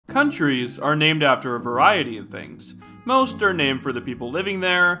Countries are named after a variety of things. Most are named for the people living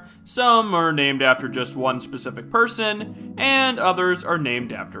there, some are named after just one specific person, and others are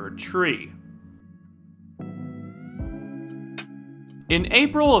named after a tree. In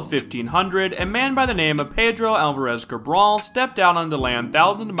April of 1500, a man by the name of Pedro Alvarez Cabral stepped out onto land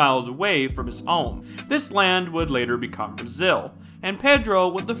thousands of miles away from his home. This land would later become Brazil, and Pedro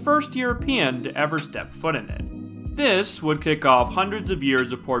was the first European to ever step foot in it. This would kick off hundreds of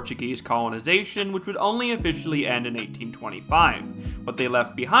years of Portuguese colonization, which would only officially end in 1825. What they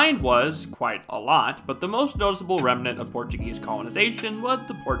left behind was quite a lot, but the most noticeable remnant of Portuguese colonization was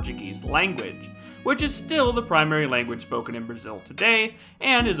the Portuguese language, which is still the primary language spoken in Brazil today,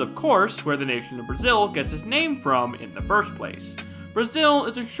 and is of course where the nation of Brazil gets its name from in the first place. Brazil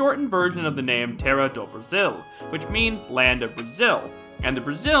is a shortened version of the name Terra do Brasil, which means land of Brazil, and the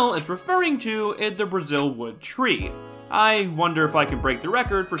Brazil it's referring to is the Brazilwood Tree. I wonder if I can break the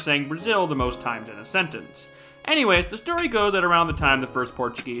record for saying Brazil the most times in a sentence. Anyways, the story goes that around the time the first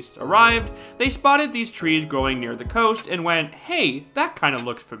Portuguese arrived, they spotted these trees growing near the coast and went, hey, that kind of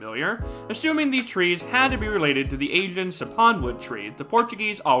looks familiar, assuming these trees had to be related to the Asian sapanwood trees the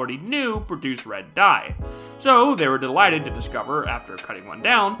Portuguese already knew produced red dye. So they were delighted to discover, after cutting one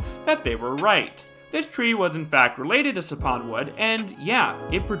down, that they were right. This tree was in fact related to sapanwood, and yeah,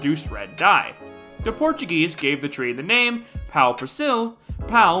 it produced red dye. The Portuguese gave the tree the name pau-brasil,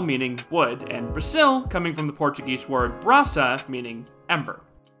 pau meaning wood, and brasil coming from the Portuguese word brasa meaning ember.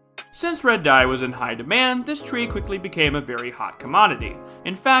 Since red dye was in high demand, this tree quickly became a very hot commodity.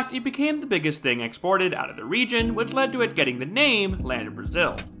 In fact, it became the biggest thing exported out of the region, which led to it getting the name Land of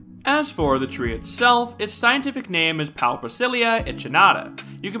Brazil. As for the tree itself, its scientific name is pau-brasilia echinata.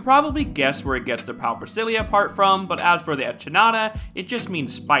 You can probably guess where it gets the pau-brasilia part from, but as for the echinata, it just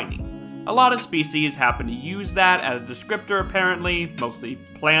means spiny. A lot of species happen to use that as a descriptor apparently, mostly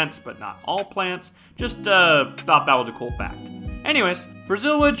plants, but not all plants. Just thought that was a cool fact. Anyways,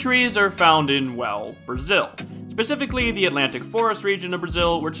 Brazilwood trees are found in, well, Brazil. Specifically the Atlantic forest region of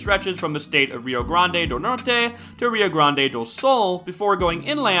Brazil, which stretches from the state of Rio Grande do Norte to Rio Grande do Sul before going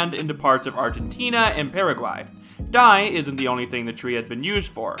inland into parts of Argentina and Paraguay. Dye isn't the only thing the tree has been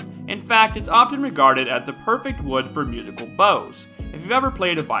used for. In fact, it's often regarded as the perfect wood for musical bows. If you've ever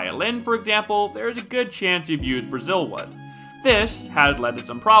played a violin, for example, there's a good chance you've used Brazilwood. This has led to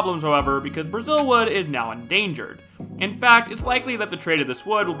some problems, however, because Brazilwood is now endangered. In fact, it's likely that the trade of this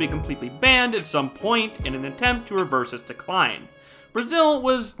wood will be completely banned at some point in an attempt to reverse its decline. Brazil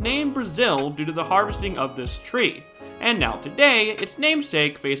was named Brazil due to the harvesting of this tree, and now today, its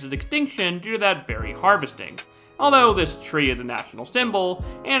namesake faces extinction due to that very harvesting. Although this tree is a national symbol,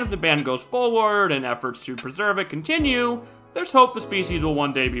 and if the ban goes forward and efforts to preserve it continue, there's hope the species will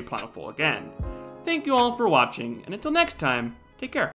one day be plentiful again. Thank you all for watching, and until next time, take care.